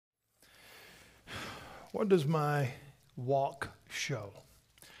What does my walk show?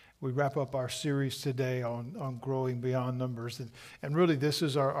 We wrap up our series today on growing beyond numbers. And really, this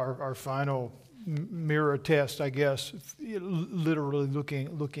is our final mirror test, I guess, literally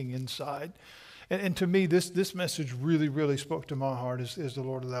looking inside. And to me, this message really spoke to my heart as the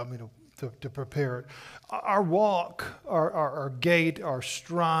Lord allowed me to prepare it. Our walk, our gait, our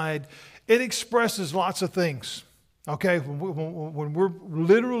stride, it expresses lots of things. Okay, when we're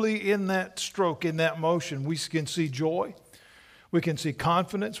literally in that stroke, in that motion, we can see joy, we can see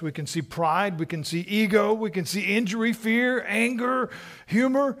confidence, we can see pride, we can see ego, we can see injury, fear, anger,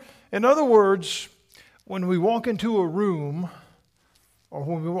 humor. In other words, when we walk into a room, or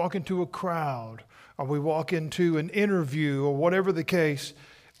when we walk into a crowd, or we walk into an interview, or whatever the case,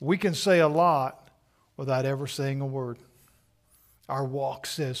 we can say a lot without ever saying a word. Our walk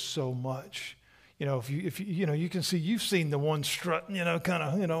says so much. You know, if you can see, you've seen the one strutting, kind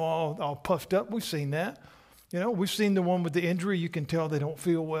of, all puffed up. We've seen that. We've seen the one with the injury. You can tell they don't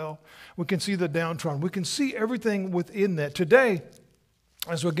feel well. We can see the downtrodden. We can see everything within that. Today,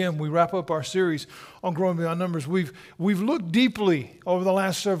 as again, we wrap up our series on growing beyond numbers, we've looked deeply over the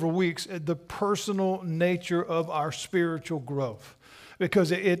last several weeks at the personal nature of our spiritual growth.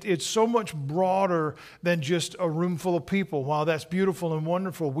 Because it's so much broader than just a room full of people. While that's beautiful and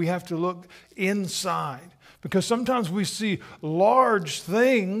wonderful, we have to look inside. Because sometimes we see large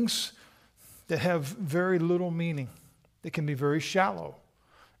things that have very little meaning. They can be very shallow.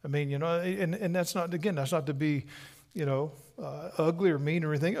 I mean, and that's not to be, ugly or mean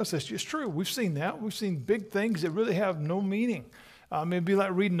or anything else. That's just true. We've seen that. We've seen big things that really have no meaning. It'd be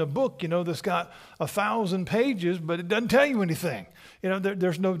like reading a book, that's got 1,000 pages, but it doesn't tell you anything.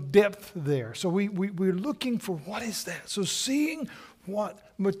 There's no depth there. So we're looking for what is that? So seeing what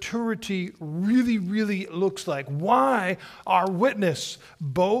maturity really looks like. Why our witness,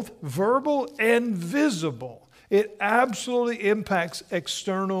 both verbal and visible, it absolutely impacts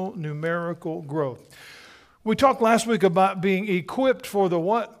external numerical growth. We talked last week about being equipped for the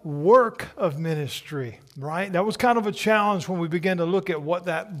what? Work of ministry, right? That was kind of a challenge when we began to look at what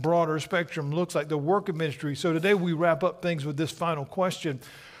that broader spectrum looks like, the work of ministry. So today we wrap up things with this final question.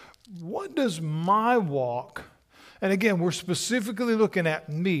 What does my walk, and again, we're specifically looking at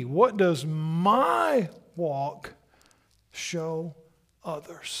me, what does my walk show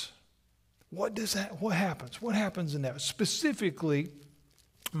others? What happens? What happens in that? Specifically,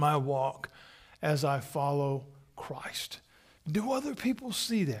 my walk as I follow Christ. Do other people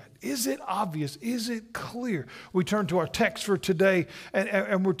see that? Is it obvious? Is it clear? We turn to our text for today,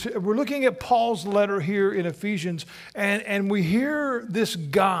 and we're looking at Paul's letter here in Ephesians, and we hear this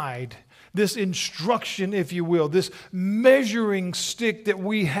guide, this instruction, if you will, this measuring stick that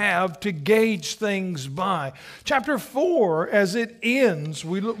we have to gauge things by. Chapter 4, as it ends,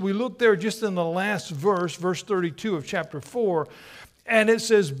 we look there just in the last verse 32 of chapter 4, and it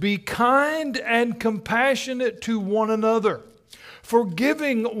says, "Be kind and compassionate to one another,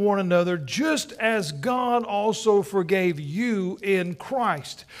 forgiving one another, just as God also forgave you in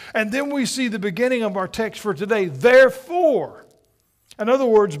Christ." And then we see the beginning of our text for today. Therefore, in other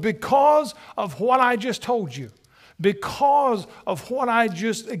words, because of what I just told you, because of what I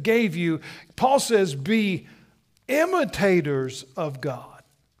just gave you, Paul says, be imitators of God.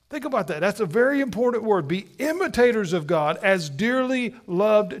 Think about that. That's a very important word. Be imitators of God as dearly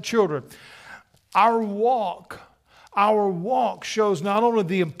loved children. Our walk shows not only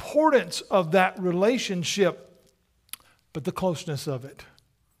the importance of that relationship, but the closeness of it.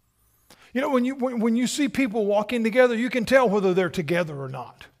 When you see people walking together, you can tell whether they're together or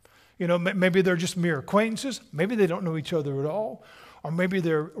not. Maybe they're just mere acquaintances. Maybe they don't know each other at all. Or maybe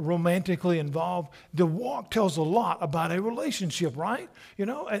they're romantically involved. The walk tells a lot about a relationship, right?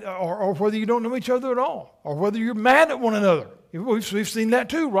 Or whether you don't know each other at all, or whether you're mad at one another. We've seen that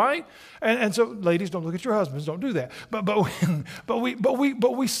too, right? And so, ladies, don't look at your husbands. Don't do that. But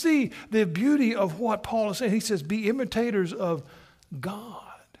we see the beauty of what Paul is saying. He says, "Be imitators of God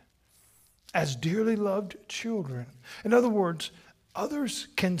as dearly loved children." In other words, others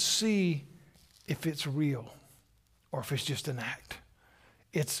can see if it's real or if it's just an act.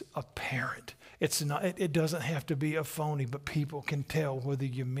 It's apparent. It's not. It doesn't have to be a phony, but people can tell whether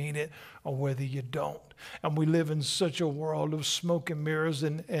you mean it or whether you don't. And we live in such a world of smoke and mirrors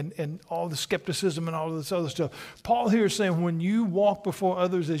and all the skepticism and all of this other stuff. Paul here is saying when you walk before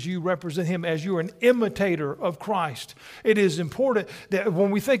others as you represent him, as you're an imitator of Christ, it is important that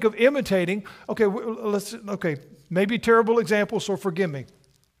when we think of imitating, maybe a terrible example, so forgive me.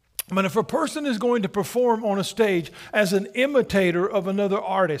 But if a person is going to perform on a stage as an imitator of another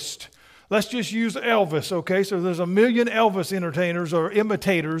artist, Let's just use Elvis, okay? So there's a million Elvis entertainers or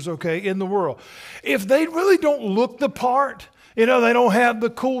imitators, okay, in the world. If they really don't look the part, they don't have the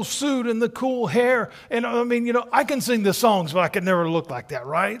cool suit and the cool hair. And I can sing the songs, but I could never look like that,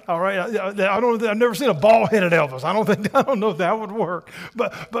 right? All right. I've never seen a bald-headed Elvis. I don't know if that would work.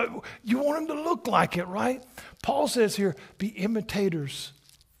 But you want him to look like it, right? Paul says here, be imitators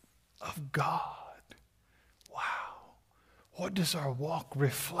of God. What does our walk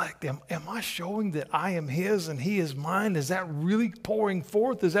reflect? Am I showing that I am his and he is mine? Is that really pouring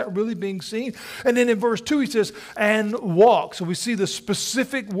forth? Is that really being seen? And then in verse 2 he says, and walk. So we see the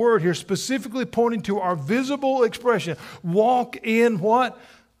specific word here, specifically pointing to our visible expression. Walk in what?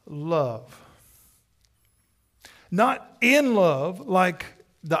 Love. Not in love, like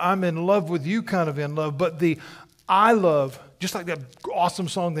the I'm in love with you kind of in love, but the I love, just like that awesome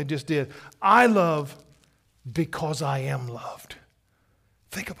song they just did. I love because I am loved.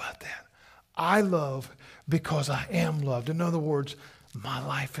 Think about that. I love because I am loved. In other words, my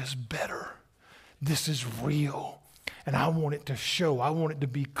life is better. This is real. And I want it to show. I want it to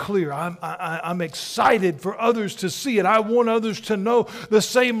be clear. I'm excited for others to see it. I want others to know the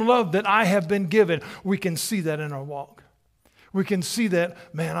same love that I have been given. We can see that in our walk. We can see that,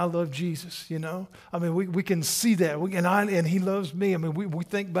 man, I love Jesus, we can see that, and he loves me. We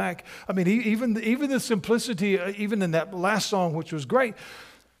think back, even the simplicity, even in that last song, which was great,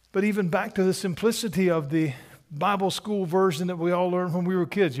 but even back to the simplicity of the Bible school version that we all learned when we were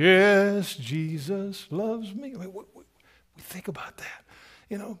kids. Yes, Jesus loves me. We think about that.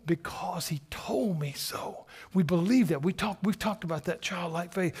 Because he told me so. We believe that. We've talked about that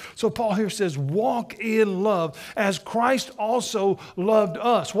childlike faith. So Paul here says, walk in love as Christ also loved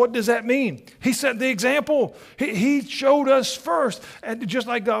us. What does that mean? He set the example. He showed us first. And just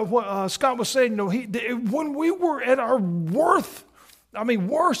like what Scott was saying, when we were at our worst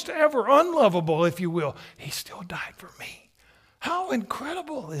ever, unlovable, if you will, he still died for me. How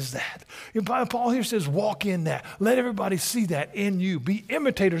incredible is that? Paul here says, walk in that. Let everybody see that in you. Be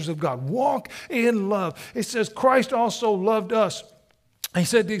imitators of God. Walk in love. It says, Christ also loved us. He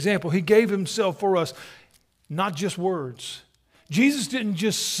said the example. He gave himself for us, not just words. Jesus didn't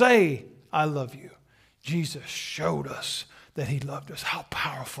just say, I love you. Jesus showed us that he loved us. How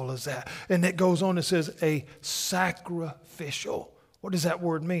powerful is that? And it goes on, it says, a sacrificial. What does that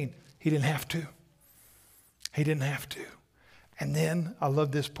word mean? He didn't have to. He didn't have to. And then, I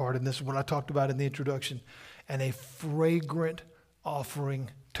love this part, and this is what I talked about in the introduction, and a fragrant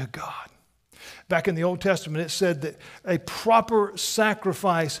offering to God. Back in the Old Testament, it said that a proper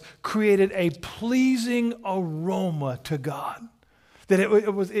sacrifice created a pleasing aroma to God, that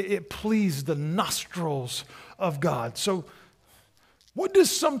it pleased the nostrils of God. So, what does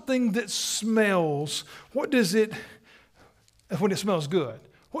something that smells, when it smells good,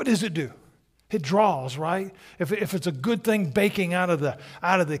 what does it do? It draws, right? If it's a good thing baking out of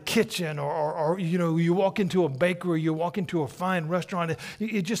the kitchen, or you walk into a bakery, you walk into a fine restaurant,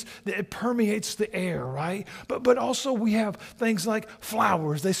 it permeates the air, right? But also we have things like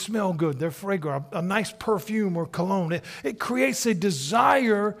flowers. They smell good. They're fragrant. A nice perfume or cologne. It creates a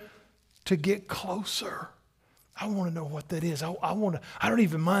desire to get closer. I want to know what that is. I don't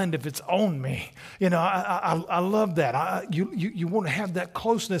even mind if it's on me. I love that. You want to have that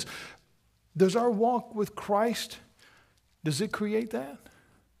closeness. Does our walk with Christ, does it create that?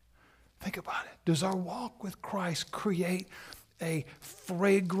 Think about it. Does our walk with Christ create a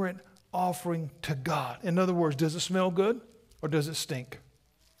fragrant offering to God? In other words, does it smell good or does it stink?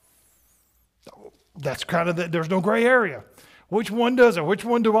 That's kind of there's no gray area. Which one does it? Which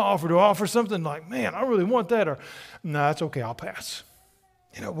one do I offer? Do I offer something like, man, I really want that? Or, no, it's okay, I'll pass.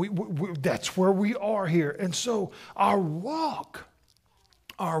 That's where we are here. And so our walk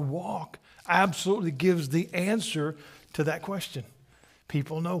absolutely gives the answer to that question.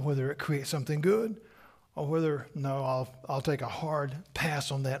 People know whether it creates something good or whether, no, I'll take a hard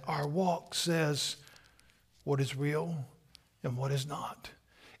pass on that. Our walk says what is real and what is not.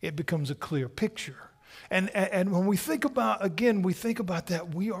 It becomes a clear picture. And when we think about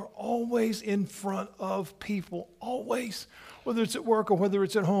that, we are always in front of people, always. Whether it's at work or whether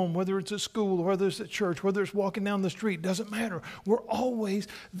it's at home, whether it's at school or whether it's at church, whether it's walking down the street, doesn't matter. We're always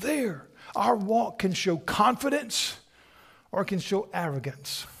there. Our walk can show confidence or it can show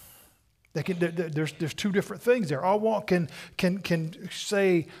arrogance. There's two different things there. Our walk can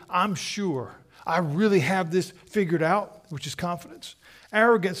say, I'm sure. I really have this figured out, which is confidence.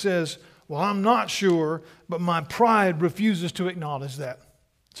 Arrogance says, well, I'm not sure, but my pride refuses to acknowledge that.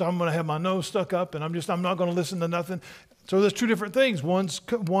 So I'm going to have my nose stuck up and I'm not going to listen to nothing. So there's two different things. One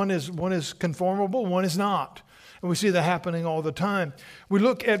is conformable, one is not. And we see that happening all the time. We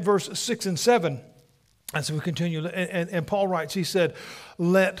look at verse 6 and 7. And so we continue. And Paul writes, he said,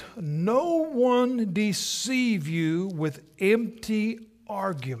 let no one deceive you with empty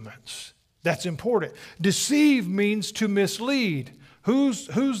arguments. That's important. Deceive means to mislead. Who's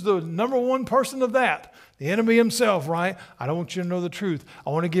the number one person of that? The enemy himself, right? I don't want you to know the truth.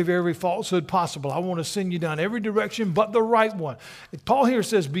 I want to give you every falsehood possible. I want to send you down every direction but the right one. Paul here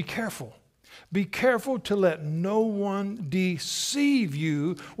says, be careful. Be careful to let no one deceive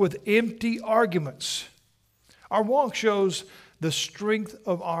you with empty arguments. Our walk shows the strength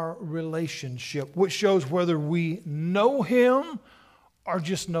of our relationship, which shows whether we know him or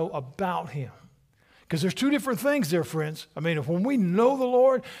just know about him. Because there's two different things there, friends. I mean, when we know the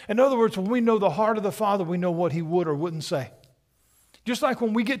Lord, in other words, when we know the heart of the Father, we know what he would or wouldn't say. Just like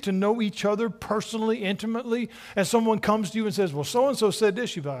when we get to know each other personally, intimately, and someone comes to you and says, well, so-and-so said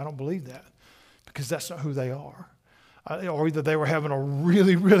this, you're like, I don't believe that, because that's not who they are. Or either they were having a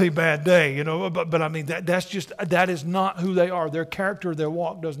really, really bad day, you know, but I mean, that is not who they are. Their character, their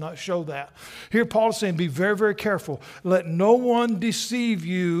walk does not show that. Here Paul is saying, be very, very careful. Let no one deceive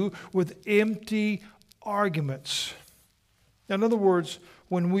you with empty arguments. In other words,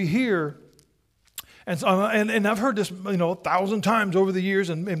 when we hear, and I've heard this, 1,000 times over the years,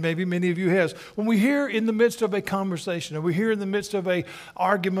 and maybe many of you has, when we hear in the midst of a conversation, or we hear in the midst of a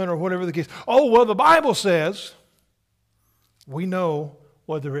argument, or whatever the case, oh, well, the Bible says, we know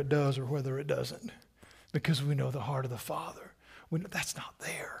whether it does or whether it doesn't, because we know the heart of the Father. We know that's not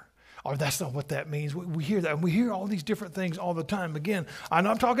there, or that's not what that means. We hear that, and we hear all these different things all the time. Again, I'm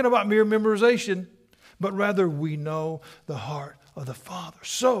not talking about mere memorization, but rather we know the heart of the Father.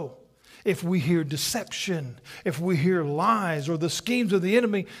 So, if we hear deception, if we hear lies or the schemes of the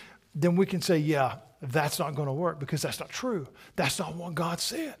enemy, then we can say, yeah, that's not going to work, because that's not true. That's not what God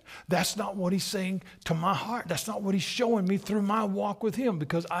said. That's not what he's saying to my heart. That's not what he's showing me through my walk with him,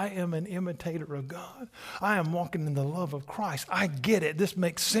 because I am an imitator of God. I am walking in the love of Christ. I get it. This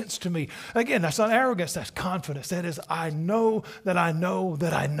makes sense to me. Again, that's not arrogance. That's confidence. That is, I know that I know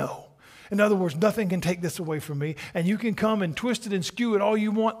that I know. In other words, nothing can take this away from me, and you can come and twist it and skew it all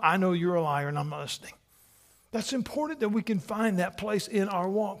you want. I know you're a liar, and I'm not listening. That's important that we can find that place in our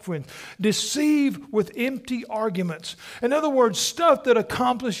walk, friends. Deceive with empty arguments. In other words, stuff that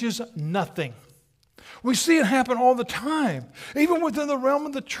accomplishes nothing. We see it happen all the time. Even within the realm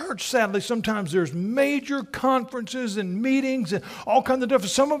of the church, sadly, sometimes there's major conferences and meetings and all kinds of stuff.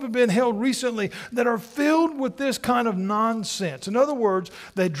 Some of them have been held recently that are filled with this kind of nonsense. In other words,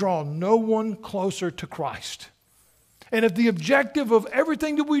 they draw no one closer to Christ. And if the objective of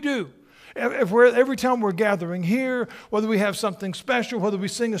everything that we do, every time we're gathering here, whether we have something special, whether we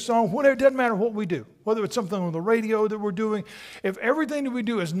sing a song, whatever, it doesn't matter what we do, whether it's something on the radio that we're doing, if everything that we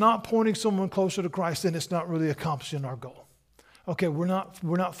do is not pointing someone closer to Christ, then it's not really accomplishing our goal. Okay, we're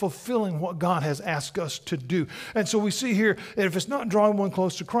not fulfilling what God has asked us to do. And so we see here that if it's not drawing one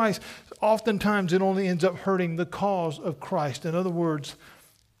close to Christ, oftentimes it only ends up hurting the cause of Christ. In other words,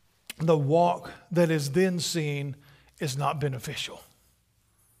 the walk that is then seen is not beneficial.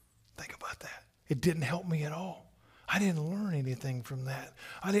 Think about that. It didn't help me at all. I didn't learn anything from that.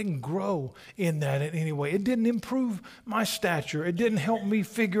 I didn't grow in that in any way. It didn't improve my stature. It didn't help me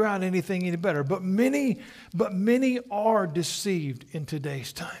figure out anything any better. But many are deceived in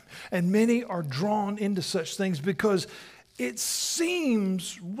today's time. And many are drawn into such things because it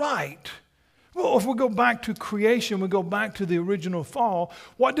seems right. Well, if we go back to creation, we go back to the original fall,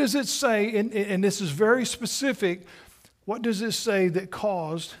 what does it say? And this is very specific. What does it say that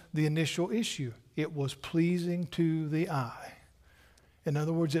caused the initial issue? It was pleasing to the eye. In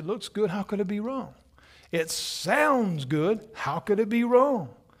other words, it looks good. How could it be wrong? It sounds good. How could it be wrong?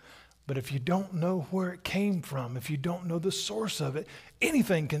 But if you don't know where it came from, if you don't know the source of it,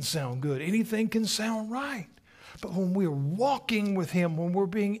 anything can sound good. Anything can sound right. But when we're walking with him, when we're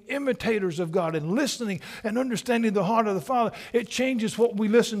being imitators of God and listening and understanding the heart of the Father, it changes what we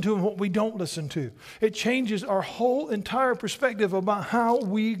listen to and what we don't listen to. It changes our whole entire perspective about how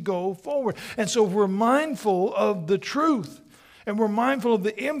we go forward. And so we're mindful of the truth, and we're mindful of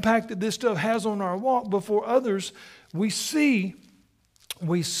the impact that this stuff has on our walk before others. We see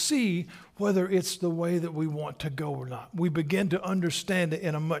whether it's the way that we want to go or not. We begin to understand it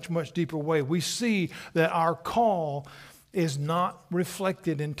in a much, much deeper way. We see that our call is not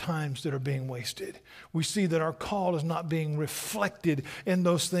reflected in times that are being wasted. We see that our call is not being reflected in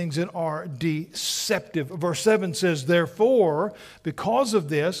those things that are deceptive. Verse 7 says, therefore, because of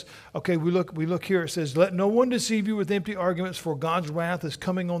this, okay, we look here, it says, let no one deceive you with empty arguments, for God's wrath is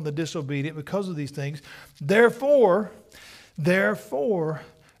coming on the disobedient because of these things. Therefore,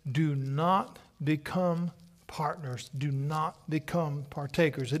 do not become partners. Do not become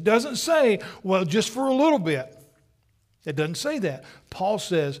partakers. It doesn't say, well, just for a little bit. It doesn't say that. Paul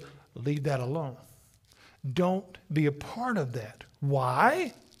says, leave that alone. Don't be a part of that.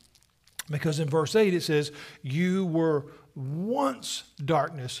 Why? Because in verse 8 it says, you were once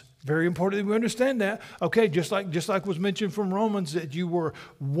darkness. Very important that we understand that. Okay, just like was mentioned from Romans, that you were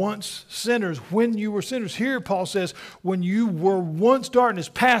once sinners when you were sinners. Here Paul says, when you were once darkness,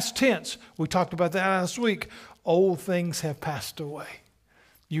 past tense. We talked about that last week. Old things have passed away.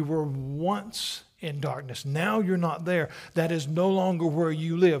 You were once in darkness. Now you're not there. That is no longer where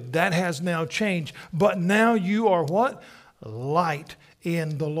you live. That has now changed. But now you are what? Light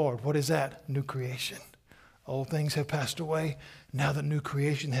in the Lord. What is that? New creation. Old things have passed away. Now the new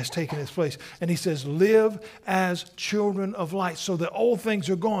creation has taken its place. And he says, live as children of light. So the old things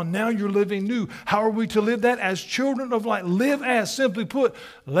are gone. Now you're living new. How are we to live that? As children of light. Live as, simply put,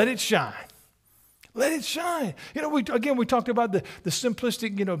 let it shine. Let it shine. You know, we talked about the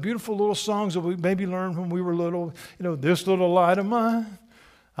simplistic, beautiful little songs that we maybe learned when we were little. This little light of mine,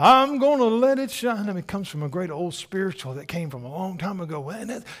 I'm going to let it shine. I mean, it comes from a great old spiritual that came from a long time ago.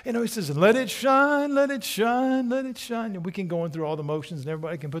 And he says, let it shine, let it shine, let it shine. And we can go in through all the motions and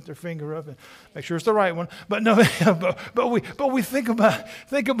everybody can put their finger up and make sure it's the right one. But no, but we think about,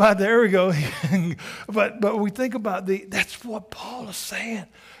 there we go. but we think about that's what Paul is saying.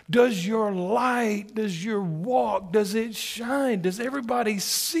 Does your light, does your walk, does it shine? Does everybody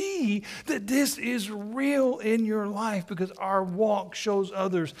see that this is real in your life? Because our walk shows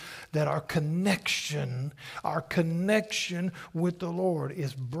others that our connection with the Lord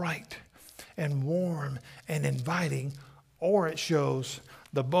is bright and warm and inviting, or it shows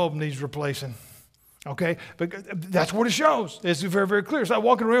the bulb needs replacing. Okay? But that's what it shows. It's very, very clear. It's like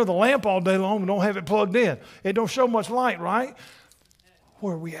walking around with a lamp all day long and don't have it plugged in. It don't show much light, right?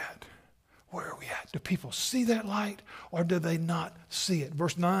 Where are we at? Where are we at? Do people see that light or do they not see it?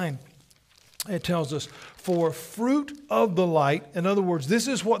 Verse 9, it tells us, for fruit of the light, in other words, this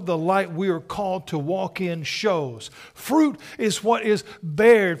is what the light we are called to walk in shows. Fruit is what is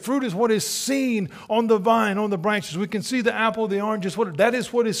bared. Fruit is what is seen on the vine, on the branches. We can see the apple, the oranges, that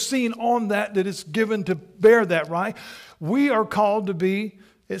is what is seen on that is given to bear that, right? We are called to be,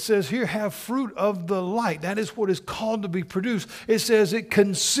 it says here, have fruit of the light. That is what is called to be produced. It says it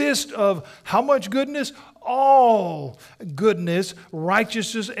consists of how much goodness? All goodness,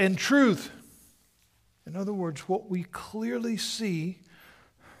 righteousness, and truth. In other words, what we clearly see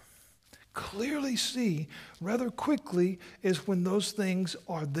rather quickly is when those things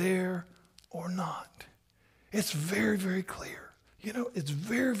are there or not. It's very, very clear. It's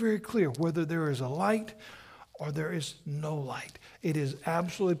very, very clear whether there is a light or there is no light. It is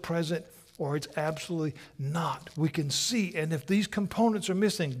absolutely present or it's absolutely not. We can see, and if these components are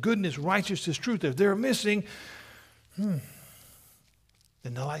missing, goodness, righteousness, truth, if they're missing, then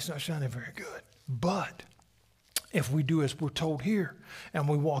the light's not shining very good. But if we do as we're told here, and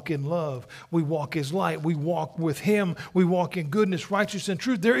we walk in love, we walk as light, we walk with Him, we walk in goodness, righteousness, and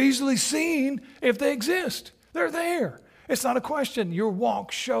truth, they're easily seen if they exist. They're there. It's not a question. Your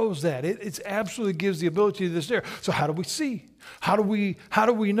walk shows that. It absolutely gives the ability to this there. So how do we see? How do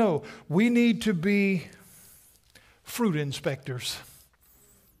we know? We need to be fruit inspectors.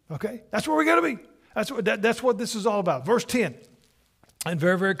 Okay? That's where we got to be. That's what this is all about. Verse 10. And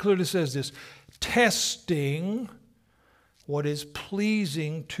very, very clearly says this. Testing what is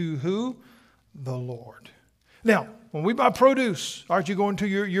pleasing to who? The Lord. Now, when we buy produce, aren't you going to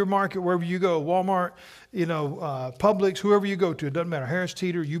your market wherever you go, Walmart, Publix, whoever you go to, it doesn't matter, Harris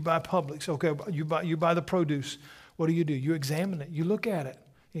Teeter, you buy Publix, okay, you buy the produce. What do? You examine it, you look at it,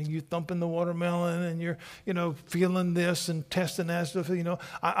 and you thumping the watermelon, and you're, feeling this and testing that stuff.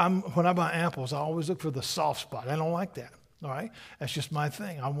 When I buy apples, I always look for the soft spot. I don't like that. All right, that's just my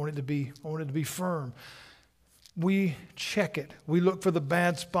thing. I want it to be firm. We check it. We look for the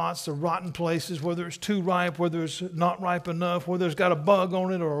bad spots, the rotten places, whether it's too ripe, whether it's not ripe enough, whether it's got a bug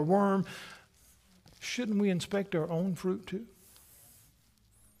on it or a worm. Shouldn't we inspect our own fruit too?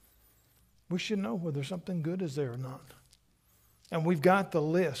 We should know whether something good is there or not. And we've got the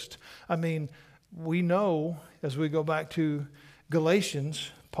list. I mean, we know, as we go back to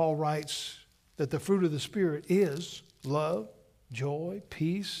Galatians, Paul writes that the fruit of the Spirit is love, joy,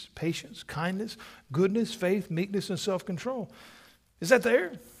 peace, patience, kindness, goodness, faith, meekness, and self-control. Is that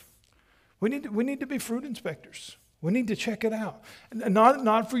there? We need to be fruit inspectors. We need to check it out. And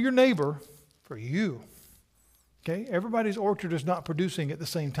not for your neighbor, for you. Okay? Everybody's orchard is not producing at the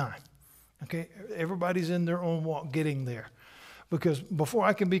same time. Okay? Everybody's in their own walk getting there. Because before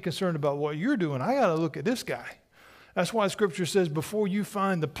I can be concerned about what you're doing, I got to look at this guy. That's why Scripture says before you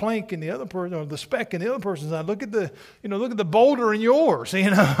find the plank in the other person or the speck in the other person's eye, look at the boulder in yours.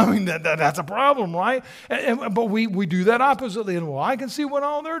 I mean that's a problem, right? But we do that oppositely. And well, I can see what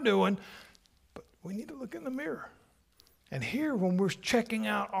all they're doing, but we need to look in the mirror. And here, when we're checking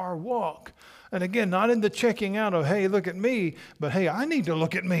out our walk, and again, not in the checking out of, hey, look at me, but hey, I need to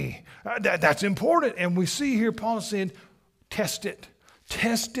look at me. That's important. And we see here Paul saying, test it.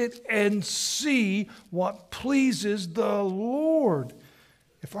 Test it and see what pleases the Lord.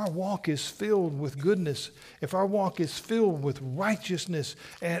 If our walk is filled with goodness, if our walk is filled with righteousness,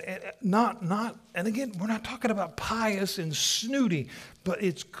 and again, we're not talking about pious and snooty, but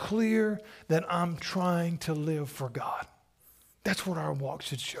it's clear that I'm trying to live for God. That's what our walk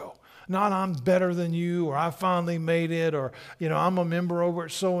should show. Not I'm better than you, or I finally made it, or I'm a member over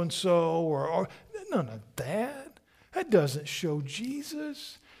at so-and-so, or none of that. That doesn't show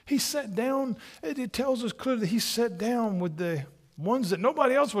Jesus. He sat down, it tells us clearly that he sat down with the ones that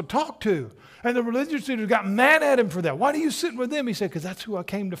nobody else would talk to. And the religious leaders got mad at him for that. Why are you sitting with them? He said, because that's who I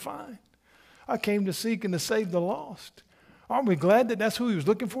came to find. I came to seek and to save the lost. Aren't we glad that that's who he was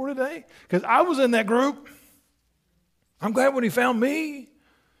looking for today? Because I was in that group. I'm glad when he found me.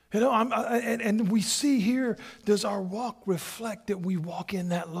 And we see here, does our walk reflect that we walk in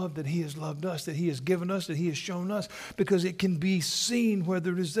that love that he has loved us, that he has given us, that he has shown us? Because it can be seen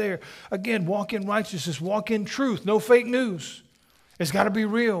whether it is there. Again, walk in righteousness, walk in truth, no fake news. It's got to be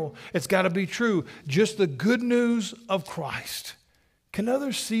real. It's got to be true. Just the good news of Christ. Can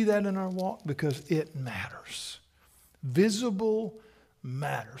others see that in our walk? Because it matters. Visible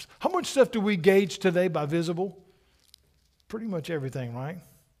matters. How much stuff do we gauge today by visible? Pretty much everything, right?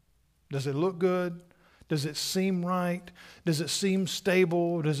 Does it look good? Does it seem right? Does it seem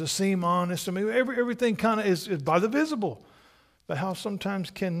stable? Does it seem honest? I mean, everything kind of is by the visible. But how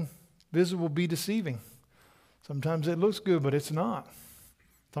sometimes can visible be deceiving? Sometimes it looks good, but it's not.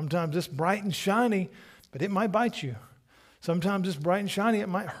 Sometimes it's bright and shiny, but it might bite you. Sometimes it's bright and shiny, it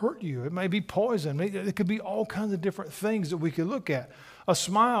might hurt you. It may be poison. It could be all kinds of different things that we could look at. A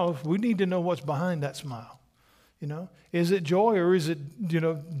smile, we need to know what's behind that smile. Is it joy or is it,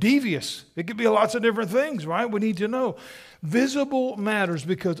 devious? It could be lots of different things, right? We need to know. Visible matters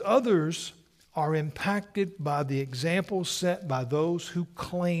because others are impacted by the example set by those who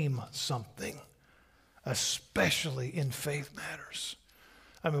claim something, especially in faith matters.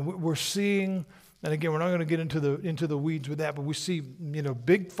 I mean, we're seeing, and again, we're not going to get into the weeds with that, but we see,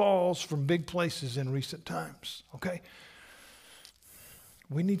 big falls from big places in recent times, okay?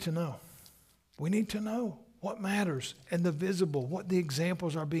 We need to know. We need to know what matters and the visible, what the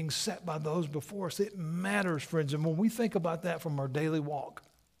examples are being set by those before us. It matters, friends. And when we think about that from our daily walk,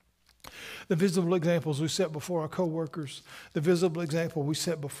 the visible examples we set before our coworkers, the visible example we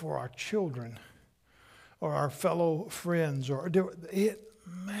set before our children or our fellow friends, it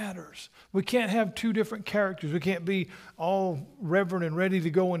matters. We can't have two different characters. We can't be all reverent and ready to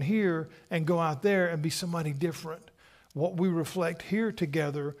go in here and go out there and be somebody different. What we reflect here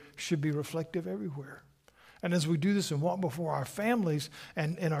together should be reflective everywhere. And as we do this and walk before our families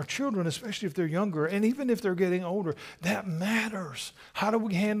and our children, especially if they're younger, and even if they're getting older, that matters. How do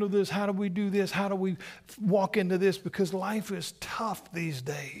we handle this? How do we do this? How do we walk into this? Because life is tough these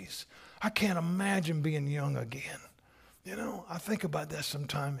days. I can't imagine being young again. I think about that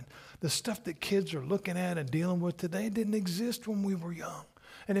sometime. And the stuff that kids are looking at and dealing with today didn't exist when we were young.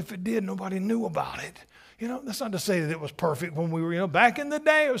 And if it did, nobody knew about it. That's not to say that it was perfect when we were, back in the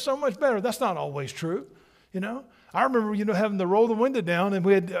day, it was so much better. That's not always true. I remember, having to roll the window down, and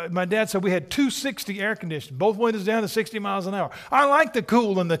we had, my dad said we had 260 air conditioning, both windows down to 60 miles an hour. I like the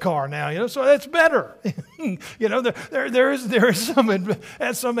cool in the car now, so that's better. There is some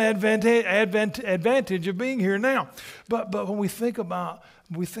advantage of being here now. But when we think about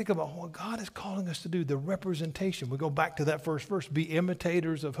what God is calling us to do, the representation, we go back to that first verse, be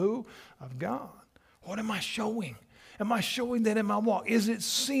imitators of who? Of God. What am I showing? Am I showing that in my walk? Is it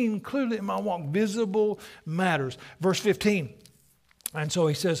seen clearly in my walk? Visible matters. Verse 15. And so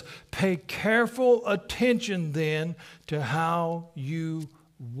he says, pay careful attention then to how you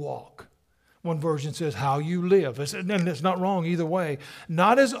walk. One version says how you live. And it's not wrong either way.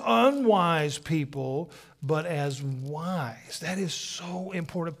 Not as unwise people, but as wise. That is so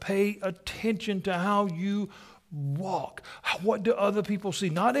important. Pay attention to how you walk. What do other people see?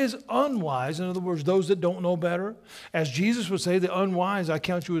 Not as unwise, in other words, those that don't know better. As Jesus would say, the unwise, I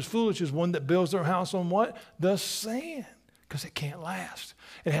count you as foolish, as one that builds their house on what? The sand. Because it can't last.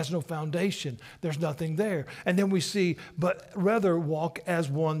 It has no foundation. There's nothing there. And then we see, but rather walk as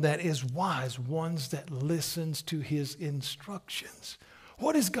one that is wise, ones that listens to his instructions.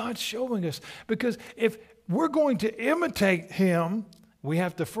 What is God showing us? Because if we're going to imitate him, we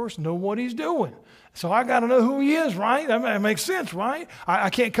have to first know what he's doing. So I got to know who he is, right? That makes sense, right? I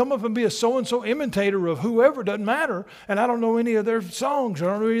can't come up and be a so-and-so imitator of whoever, doesn't matter, and I don't know any of their songs, or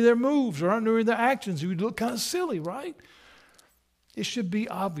I don't know any of their moves, or I don't know any of their actions. You would look kind of silly, right? It should be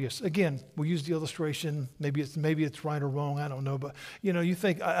obvious. Again, we use the illustration. Maybe it's right or wrong. I don't know. But, you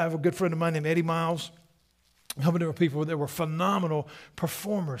think, I have a good friend of mine named Eddie Miles. How many were people that were phenomenal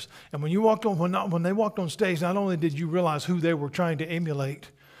performers? And when they walked on stage, not only did you realize who they were trying to emulate,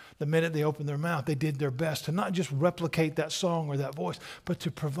 the minute they opened their mouth, they did their best to not just replicate that song or that voice, but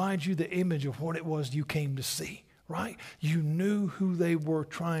to provide you the image of what it was you came to see, right? You knew who they were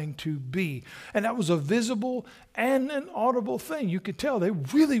trying to be. And that was a visible and an audible thing. You could tell they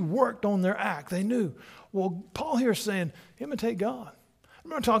really worked on their act. They knew. Well, Paul here is saying, imitate God. I'm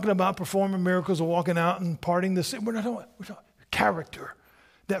not talking about performing miracles or walking out and parting the city. We're talking character,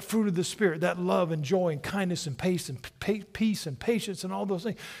 that fruit of the Spirit, that love and joy and kindness and peace and patience and all those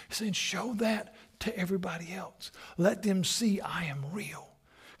things. He's saying, show that to everybody else. Let them see I am real.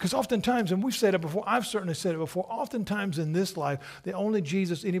 Because oftentimes, and we've said it before, I've certainly said it before, oftentimes in this life, the only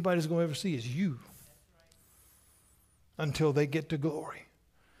Jesus anybody's going to ever see is you until they get to glory.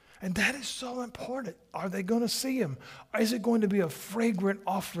 And that is so important. Are they going to see him? Is it going to be a fragrant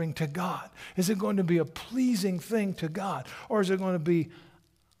offering to God? Is it going to be a pleasing thing to God? Or is it going to be,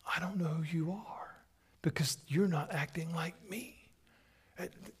 I don't know who you are because you're not acting like me?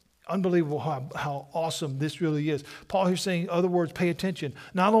 Unbelievable how awesome this really is. Paul here saying, in other words, pay attention,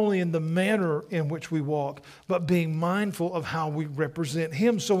 not only in the manner in which we walk, but being mindful of how we represent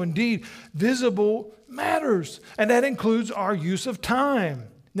him. So indeed, visible matters. And that includes our use of time.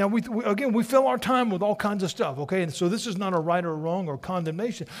 Now, we fill our time with all kinds of stuff, okay? And so this is not a right or wrong or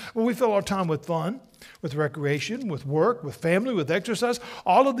condemnation. Well, we fill our time with fun, with recreation, with work, with family, with exercise.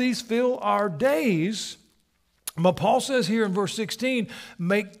 All of these fill our days. But Paul says here in verse 16,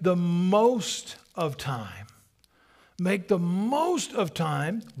 make the most of time. Make the most of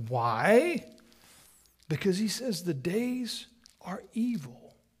time. Why? Because he says the days are evil.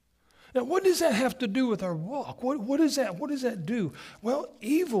 Now, what does that have to do with our walk? What does that do? Well,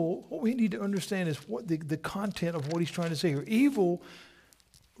 evil, what we need to understand is what the content of what he's trying to say here. Evil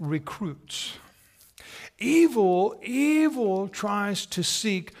recruits. Evil tries to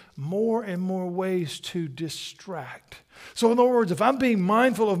seek more and more ways to distract. So in other words, if I'm being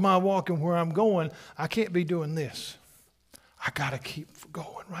mindful of my walk and where I'm going, I can't be doing this. I got to keep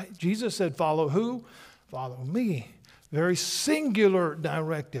going, right? Jesus said, follow who? Follow me. Very singular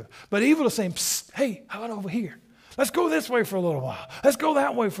directive. But evil is saying, psst, hey, how about over here? Let's go this way for a little while. Let's go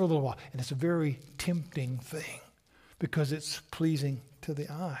that way for a little while. And it's a very tempting thing because it's pleasing to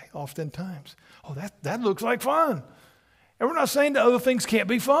the eye oftentimes. Oh, that looks like fun. And we're not saying that other things can't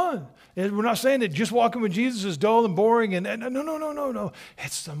be fun. And we're not saying that just walking with Jesus is dull and boring. And no.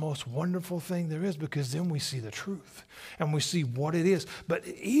 It's the most wonderful thing there is because then we see the truth and we see what it is. But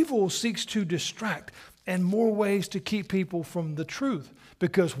evil seeks to distract and more ways to keep people from the truth.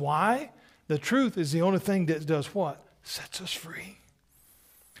 Because why? The truth is the only thing that does what? Sets us free.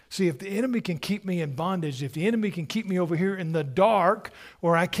 See, if the enemy can keep me in bondage, if the enemy can keep me over here in the dark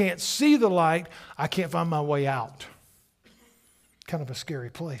where I can't see the light, I can't find my way out. Kind of a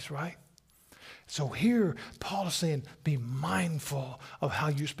scary place, right? So here, Paul is saying, be mindful of how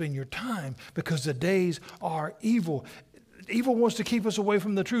you spend your time because the days are evil. Evil wants to keep us away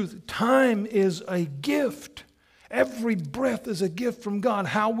from the truth. Time is a gift. Every breath is a gift from God.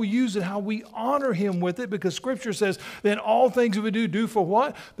 How we use it, how we honor him with it, because Scripture says, then all things we do for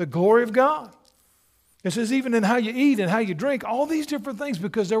what? The glory of God. It says even in how you eat and how you drink, all these different things,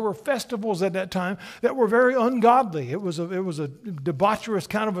 because there were festivals at that time that were very ungodly. It was a debaucherous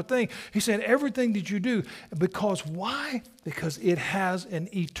kind of a thing. He said everything that you do, because why? Because it has an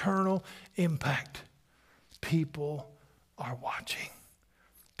eternal impact. People are watching.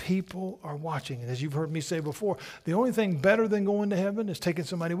 People are watching. And as you've heard me say before, the only thing better than going to heaven is taking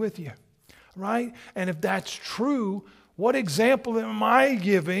somebody with you, right? And if that's true, what example am I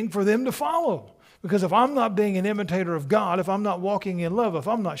giving for them to follow? Because if I'm not being an imitator of God, if I'm not walking in love, if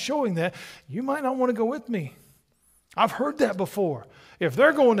I'm not showing that, you might not want to go with me. I've heard that before. If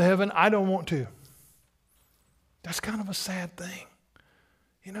they're going to heaven, I don't want to. That's kind of a sad thing.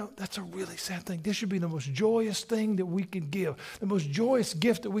 You know, that's a really sad thing. This should be the most joyous thing that we can give. The most joyous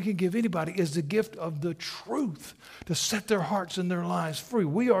gift that we can give anybody is the gift of the truth to set their hearts and their lives free.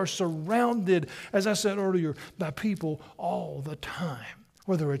 We are surrounded, as I said earlier, by people all the time.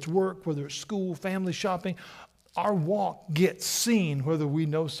 Whether it's work, whether it's school, family, shopping, our walk gets seen whether we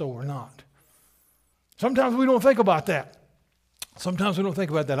know so or not. Sometimes we don't think about that. Sometimes we don't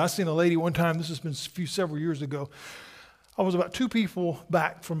think about that. I seen a lady one time, this has been several years ago. I was about 2 people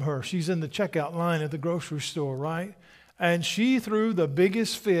back from her. She's in the checkout line at the grocery store, right? And she threw the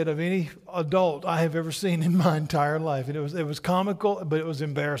biggest fit of any adult I have ever seen in my entire life. And it was comical, but it was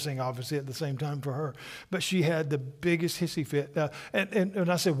embarrassing, obviously, at the same time for her. But she had the biggest hissy fit.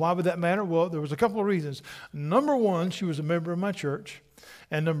 And I said, why would that matter? Well, there was a couple of reasons. Number one, she was a member of my church.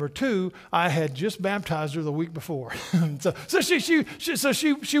 And number two, I had just baptized her the week before. so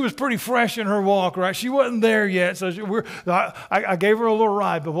she was pretty fresh in her walk, right? She wasn't there yet. So I gave her a little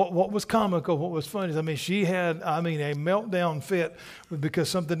ride. But what was comical, what was funny is, she had, a meltdown fit because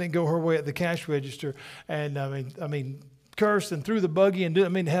something didn't go her way at the cash register. And cursed and threw the buggy and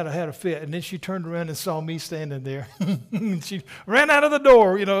had a fit. And then she turned around and saw me standing there. She ran out of the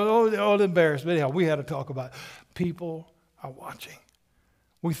door, all embarrassed. But anyhow, we had to talk about it. People are watching.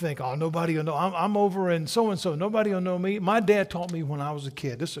 We think, oh, nobody will know. I'm over in so-and-so. Nobody will know me. My dad taught me when I was a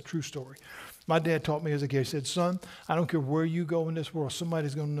kid. This is a true story. My dad taught me as a kid. He said, son, I don't care where you go in this world,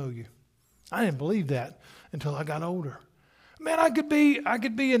 somebody's going to know you. I didn't believe that until I got older. Man, I could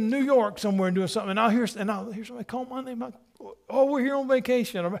be in New York somewhere and doing something, and I'll hear somebody call my name. Oh, we're here on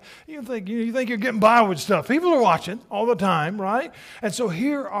vacation. You think you're getting by with stuff. People are watching all the time, right? And so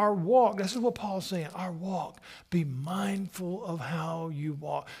here our walk, this is what Paul's saying, our walk. Be mindful of how you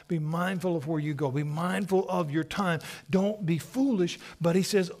walk. Be mindful of where you go. Be mindful of your time. Don't be foolish, but he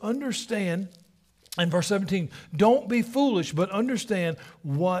says, understand, in verse 17, don't be foolish, but understand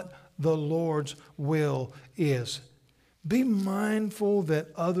what the Lord's will is. Be mindful that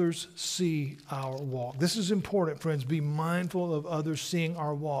others see our walk. This is important, friends. Be mindful of others seeing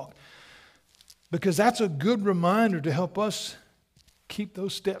our walk, because that's a good reminder to help us keep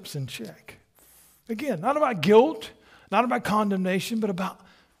those steps in check. Again, not about guilt, not about condemnation, but about,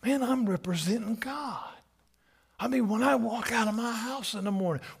 man, I'm representing God. When I walk out of my house in the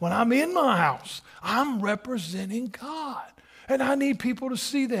morning, when I'm in my house, I'm representing God. And I need people to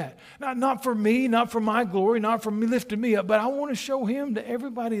see that. Not for me, not for my glory, not for me lifting me up, but I want to show him to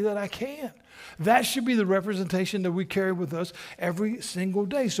everybody that I can. That should be the representation that we carry with us every single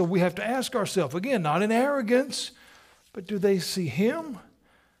day. So we have to ask ourselves, again, not in arrogance, but do they see him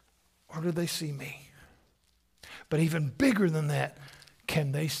or do they see me? But even bigger than that,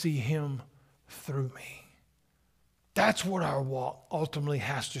 can they see him through me? That's what our walk ultimately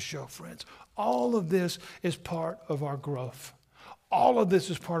has to show, friends. All of this is part of our growth. All of this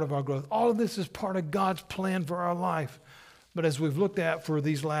is part of our growth. All of this is part of God's plan for our life. But as we've looked at for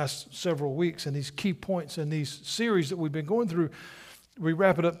these last several weeks and these key points in these series that we've been going through, we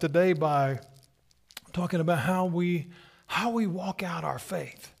wrap it up today by talking about how we walk out our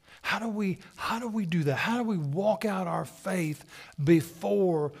faith. How do we do that? How do we walk out our faith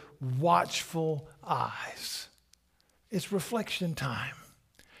before watchful eyes? It's reflection time.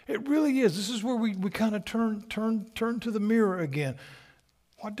 It really is. This is where we kind of turn to the mirror again.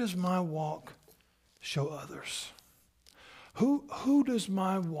 What does my walk show others? Who does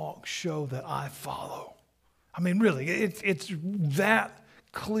my walk show that I follow? Really, it's that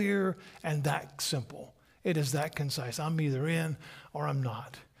clear and that simple. It is that concise. I'm either in or I'm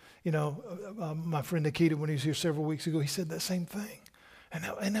not. My friend Nikita, when he was here several weeks ago, he said that same thing.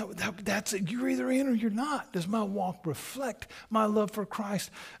 And that's it. You're either in or you're not. Does my walk reflect my love for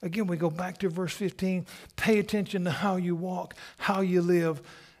Christ? Again, we go back to verse 15. Pay attention to how you walk, how you live,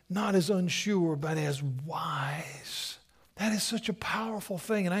 not as unsure, but as wise. That is such a powerful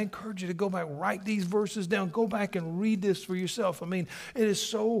thing. And I encourage you to go back, write these verses down, go back and read this for yourself. It is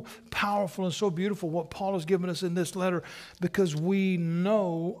so powerful and so beautiful what Paul has given us in this letter, because we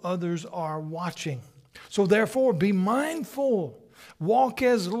know others are watching. So therefore, be mindful. Walk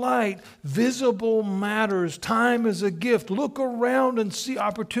as light. Visible matters. Time is a gift. Look around and see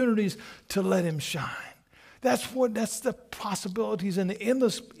opportunities to let him shine. That's the possibilities and the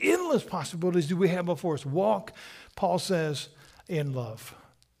endless possibilities that we have before us. Walk, Paul says, in love.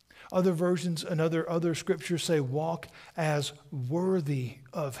 Other versions and other scriptures say walk as worthy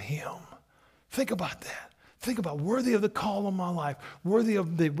of him. Think about that. Think about worthy of the call of my life, worthy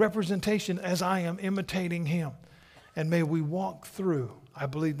of the representation as I am imitating him. And may we walk through, I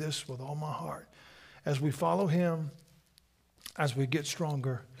believe this with all my heart, as we follow him, as we get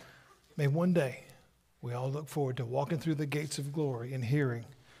stronger, may one day we all look forward to walking through the gates of glory and hearing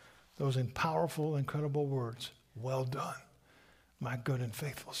those powerful, incredible words, well done, my good and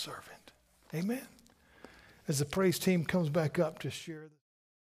faithful servant. Amen. As the praise team comes back up to share